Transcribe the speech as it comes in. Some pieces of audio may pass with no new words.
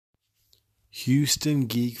Houston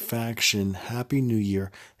Geek Faction, Happy New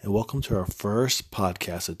Year, and welcome to our first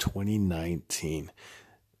podcast of 2019.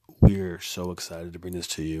 We're so excited to bring this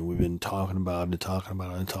to you. We've been talking about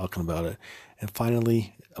it. And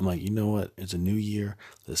finally, I'm like, you know what? It's a new year.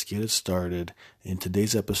 Let's get it started. In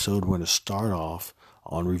today's episode, we're going to start off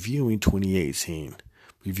on reviewing 2018.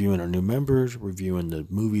 Reviewing our new members, reviewing the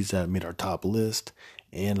movies that made our top list,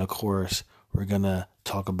 and of course, we're going to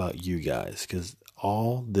talk about you guys, because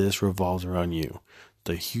all this revolves around you,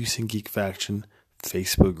 the Houston Geek Faction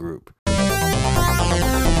Facebook group.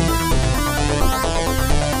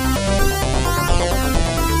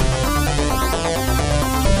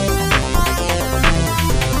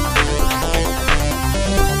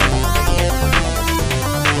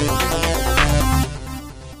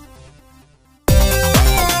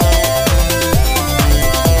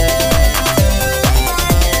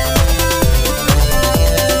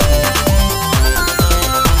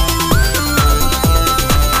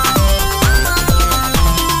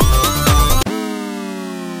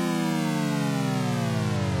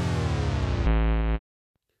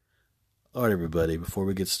 All right, everybody, before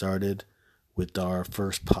we get started with our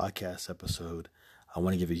first podcast episode, I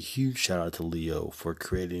want to give a huge shout out to Leo for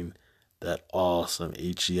creating that awesome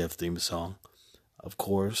HGF theme song. Of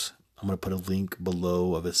course, I'm going to put a link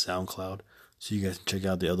below of his SoundCloud so you guys can check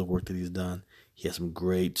out the other work that he's done. He has some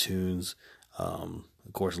great tunes. Of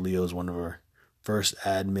course, Leo is one of our first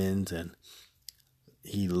admins, and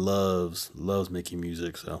he loves making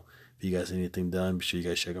music. So if you guys have anything done, be sure you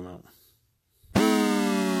guys check him out.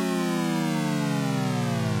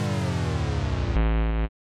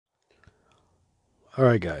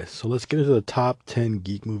 Alright guys, so let's get into the top 10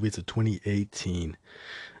 geek movies of 2018.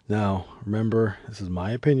 Now, remember, this is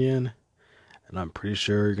my opinion, and I'm pretty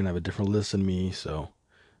sure you're going to have a different list than me, so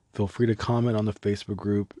feel free to comment on the Facebook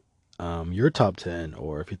group your top 10,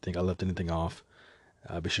 or if you think I left anything off,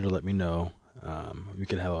 be sure to let me know. We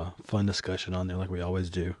can have a fun discussion on there like we always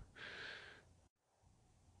do.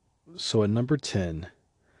 So at number 10,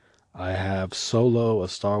 I have Solo, A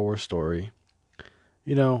Star Wars Story.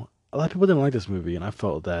 You know, a lot of people didn't like this movie, and I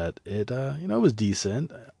felt that it was decent.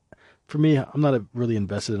 For me, I'm not really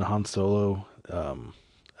invested in Han Solo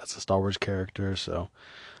as a Star Wars character, so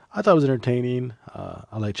I thought it was entertaining.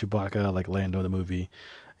 I like Chewbacca, I like Lando in the movie.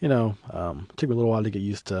 Took me a little while to get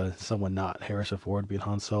used to someone not Harrison Ford being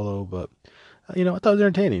Han Solo, but I thought it was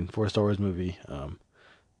entertaining for a Star Wars movie.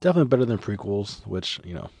 Definitely better than prequels, which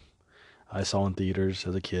I saw in theaters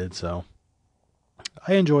as a kid, so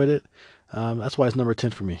I enjoyed it. That's why it's number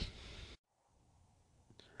 10 for me.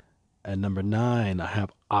 At number 9, I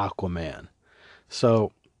have Aquaman.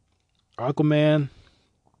 So, Aquaman,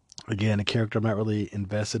 again, a character I'm not really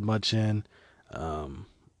invested much in. Of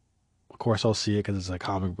course, I'll see it because it's a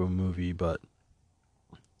comic book movie, but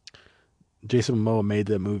Jason Momoa made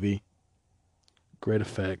that movie. Great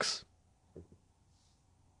effects.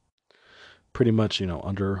 Pretty much,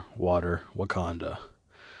 underwater Wakanda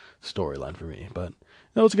storyline for me. But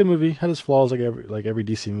it's a good movie. Had its flaws like every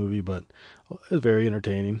DC movie, but it was very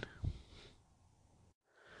entertaining.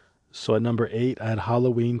 So at number 8, I had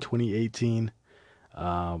Halloween 2018.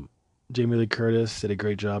 Jamie Lee Curtis did a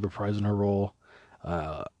great job reprising her role.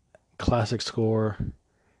 Classic score,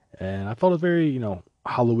 and I felt a very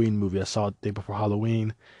Halloween movie. I saw it the day before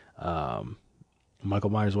Halloween. Michael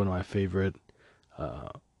Myers is one of my favorite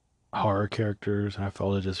horror characters, and I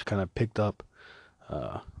felt it just kind of picked up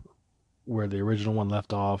where the original one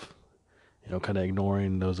left off, kind of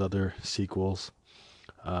ignoring those other sequels.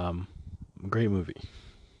 Great movie.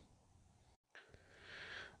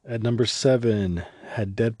 At number 7,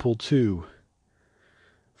 had Deadpool 2.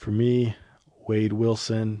 For me, Wade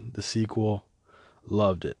Wilson, the sequel,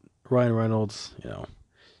 loved it. Ryan Reynolds,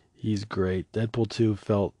 he's great. Deadpool 2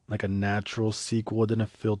 felt like a natural sequel. It didn't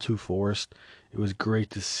feel too forced. It was great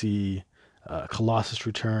to see Colossus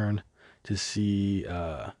return, to see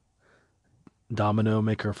Domino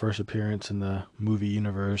make her first appearance in the movie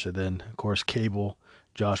universe, and then, of course, Cable,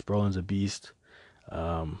 Josh Brolin's a beast.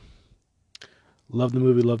 Loved the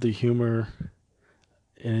movie, loved the humor,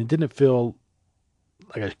 and it didn't feel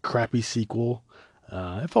like a crappy sequel.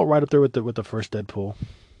 It felt right up there with the first Deadpool.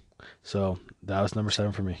 So that was number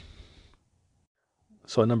 7 for me.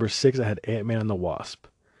 So at number 6, I had Ant-Man and the Wasp.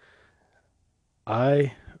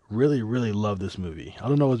 I really, really love this movie. I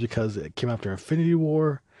don't know if it was because it came after Infinity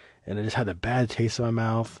War, and I just had a bad taste in my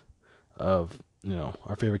mouth of,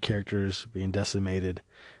 our favorite characters being decimated.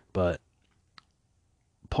 But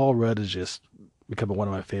Paul Rudd is just becoming one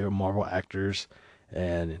of my favorite Marvel actors,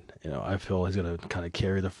 and I feel he's going to kind of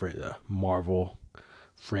carry the Marvel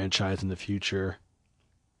franchise in the future.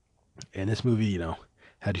 And this movie,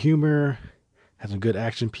 had humor, Had some good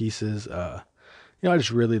action pieces. I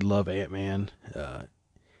just really love Ant-Man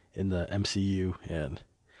in the MCU, and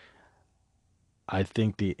I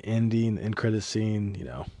think the ending, end credit scene,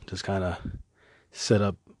 just kind of set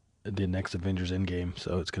up the next Avengers Endgame,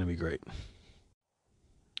 so it's gonna be great.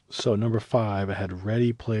 So number five, I had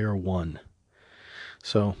Ready Player One.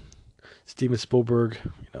 So Steven Spielberg,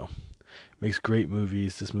 makes great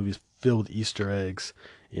movies. This movie's filled with Easter eggs.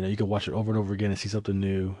 You can watch it over and over again and see something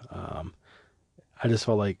new. I just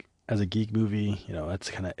felt like as a geek movie, that's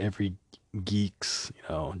kind of every geek's,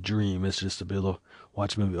 dream is just to be able to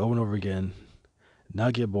watch a movie over and over again,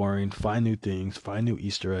 not get boring, find new things, find new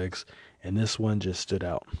Easter eggs, and this one just stood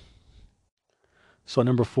out. So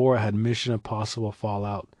number four, I had Mission Impossible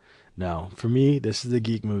Fallout. Now, for me, this is a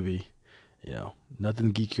geek movie.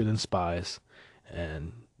 Nothing geekier than spies,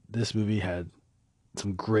 and this movie had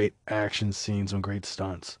some great action scenes, some great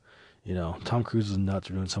stunts. Tom Cruise is nuts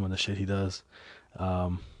for doing some of the shit he does.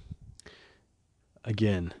 Um,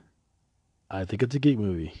 Again, I think it's a geek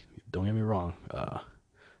movie. Don't get me wrong.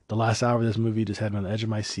 The last hour of this movie just had me on the edge of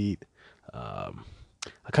my seat. Um,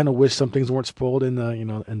 I kind of wish some things weren't spoiled in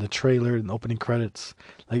the trailer and the opening credits.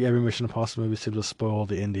 Like every Mission Impossible movie seems to spoil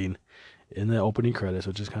the ending in the opening credits,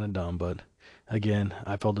 which is kind of dumb. But again,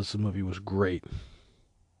 I felt this movie was great.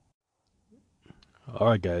 All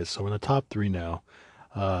right, guys. So we're in the top three now.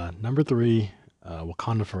 Number three,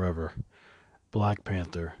 Wakanda Forever, Black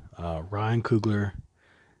Panther, Ryan Coogler.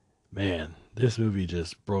 Man, this movie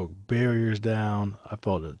just broke barriers down. I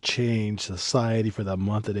felt it changed society for that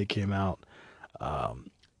month that it came out. Um,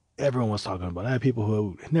 Everyone was talking about it. I had people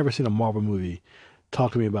who had never seen a Marvel movie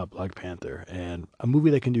talk to me about Black Panther, and a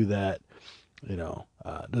movie that can do that,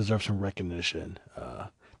 deserves some recognition.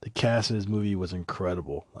 The cast in this movie was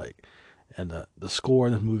incredible. And the score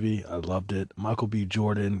in this movie, I loved it. Michael B.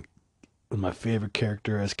 Jordan was my favorite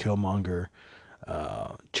character as Killmonger.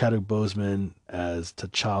 Chadwick Boseman as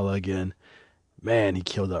T'Challa again. Man, he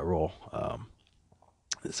killed that role.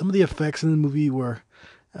 Some of the effects in the movie were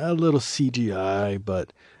a little CGI,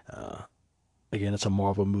 but uh, again, it's a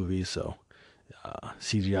Marvel movie, so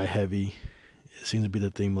CGI heavy. It seems to be the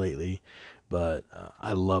theme lately. But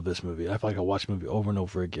I love this movie. I feel like I watch the movie over and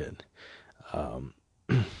over again. Um,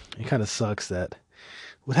 it kind of sucks that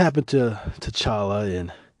what happened to T'Challa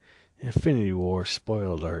in Infinity War, spoiler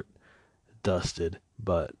alert, dusted.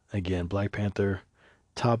 But again, Black Panther,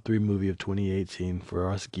 top three movie of 2018 for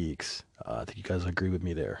us geeks. I think you guys agree with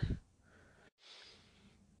me there.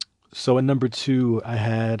 So at number two, I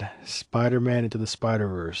had Spider-Man Into the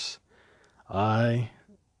Spider-Verse. I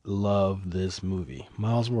love this movie.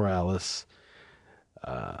 Miles Morales,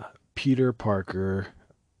 uh, Peter Parker,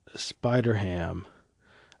 Spider Ham,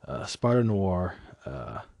 Spider Noir,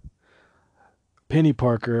 uh, Penny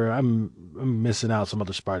Parker. I'm missing out some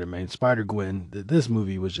other Spider Man. Spider Gwen. This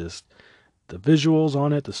movie was just the visuals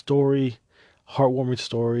on it, the story, heartwarming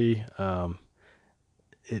story.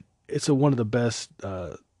 It's one of the best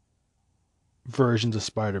versions of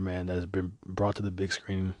Spider Man that has been brought to the big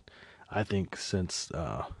screen. I think since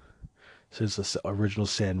the original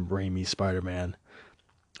Sam Raimi Spider Man.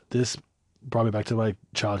 This brought me back to my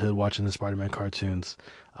childhood watching the Spider Man cartoons.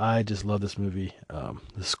 I just love this movie.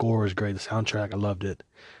 The score was great. The soundtrack, I loved it.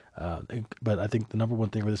 But I think the number one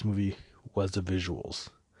thing for this movie was the visuals.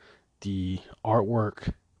 The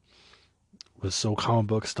artwork was so comic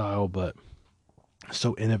book style, but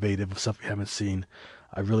so innovative, stuff we haven't seen.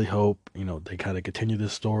 I really hope they kind of continue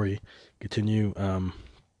this story, continue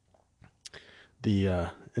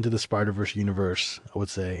the into the Spider Verse universe. I would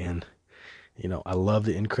say, and I love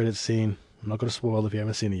the end credit scene. I'm not going to spoil if you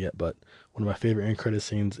haven't seen it yet, but one of my favorite end credit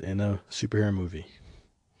scenes in a superhero movie.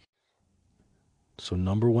 So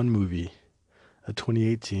number one movie of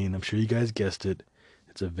 2018. I'm sure you guys guessed it.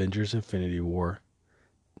 It's Avengers: Infinity War.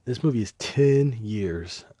 This movie is 10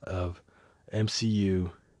 years of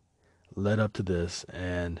MCU led up to this,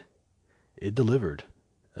 and it delivered.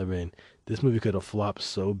 I mean, this movie could have flopped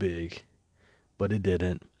so big, but it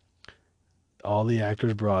didn't. All the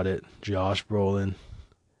actors brought it. Josh Brolin,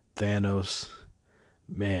 Thanos,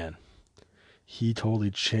 man, he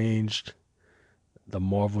totally changed the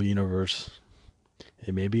Marvel universe.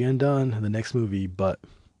 It may be undone in the next movie, but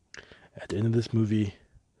at the end of this movie,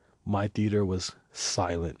 my theater was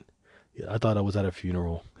silent. I thought I was at a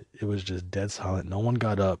funeral. It was just dead silent. No one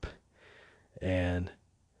got up, and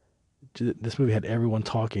this movie had everyone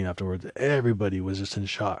talking afterwards. Everybody was just in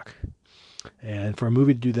shock. And for a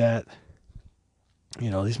movie to do that,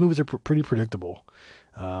 these movies are pretty predictable.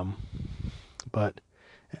 Um, but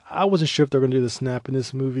I wasn't sure if they were going to do the snap in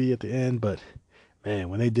this movie at the end, but man,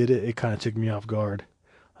 when they did it, it kind of took me off guard.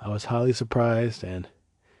 I was highly surprised, and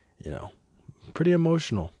you know, pretty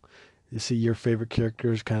emotional. You see your favorite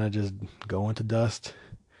characters kind of just go into dust,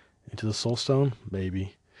 into the Soul Stone,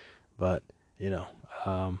 maybe. But you know,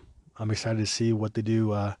 I'm excited to see what they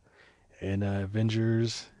do in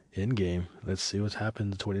Avengers Endgame. Let's see what's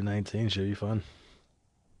happened in 2019. Should be fun.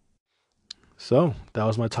 So that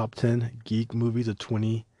was my top 10 geek movies of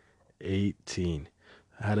 2018.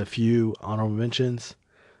 I had a few honorable mentions.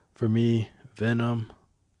 For me, Venom.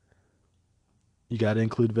 You got to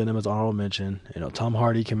include Venom as honorable mention. You know, Tom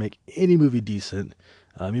Hardy can make any movie decent.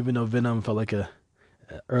 Even though Venom felt like a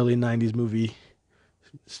early '90s movie,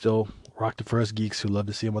 still rocked it for us geeks who love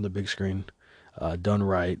to see him on the big screen, done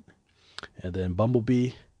right. And then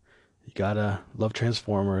Bumblebee, you gotta love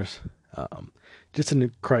Transformers. Just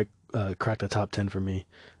didn't crack the top 10 for me.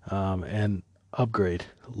 And Upgrade,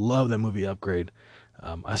 love that movie Upgrade.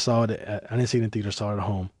 I saw it. I didn't see it in theater. Saw it at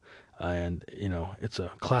home, and you know it's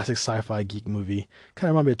a classic sci-fi geek movie. Kind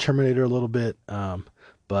of reminded me of Terminator a little bit,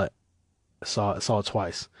 but saw it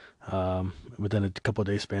twice. Within a couple of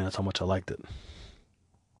days span, that's how much I liked it.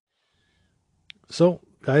 So,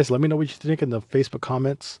 guys, let me know what you think in the Facebook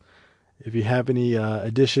comments. If you have any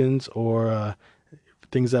additions or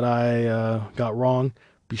things that I got wrong,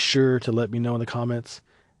 be sure to let me know in the comments.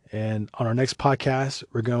 And on our next podcast,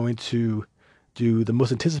 we're going to do the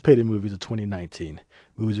most anticipated movies of 2019,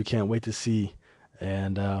 movies we can't wait to see.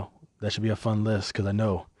 And that should be a fun list because I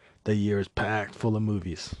know the year is packed full of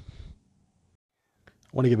movies. I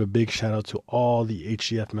want to give a big shout out to all the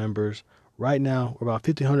HGF members. Right now, we're about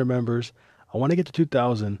 1,500 members. I want to get to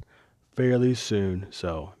 2,000 fairly soon.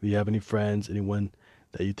 So if you have any friends, anyone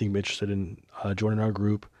that you think be interested in joining our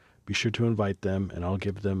group, be sure to invite them, and I'll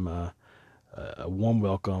give them a warm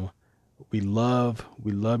welcome. We love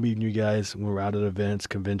meeting you guys when we're out at events,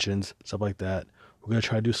 conventions, stuff like that. We're going to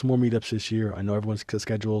try to do some more meetups this year. I know everyone's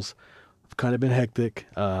schedules have kind of been hectic,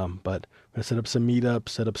 but we're going to set up some meetups,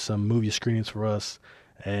 set up some movie screenings for us,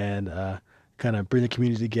 and kind of bring the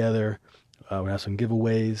community together. We'll have some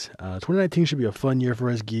giveaways. 2019 should be a fun year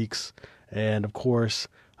for us geeks. And of course,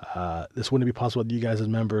 this wouldn't be possible with you guys as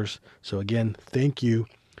members. So again, thank you.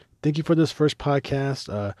 Thank you for this first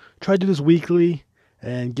podcast. Try to do this weekly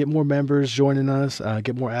and get more members joining us,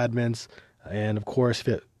 get more admins. And of course, if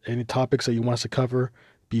you have any topics that you want us to cover,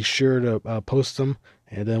 be sure to post them,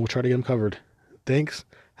 and then we'll try to get them covered. Thanks.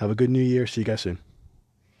 Have a good new year. See you guys soon.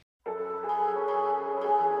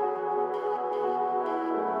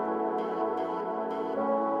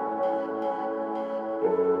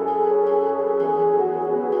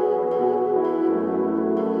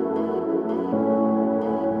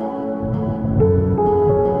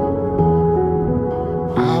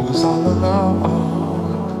 I was all alone.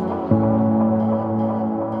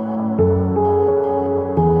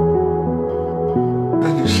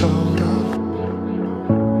 Then you showed up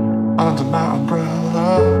under my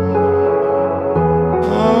umbrella.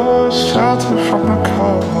 Oh, shelter from the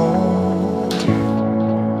cold.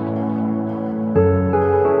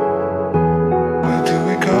 Where do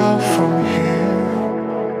we go from here?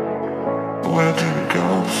 Where do we go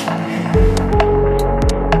from here?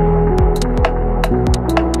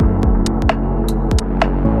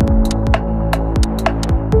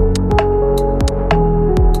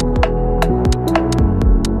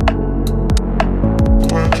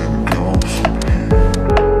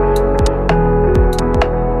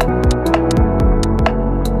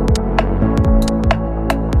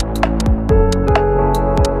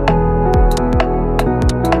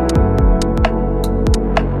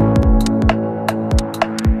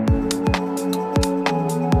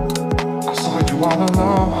 All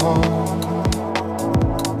alone.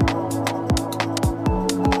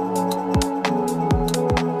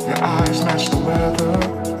 Your eyes match the weather,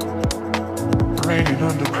 raining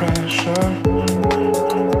under pressure.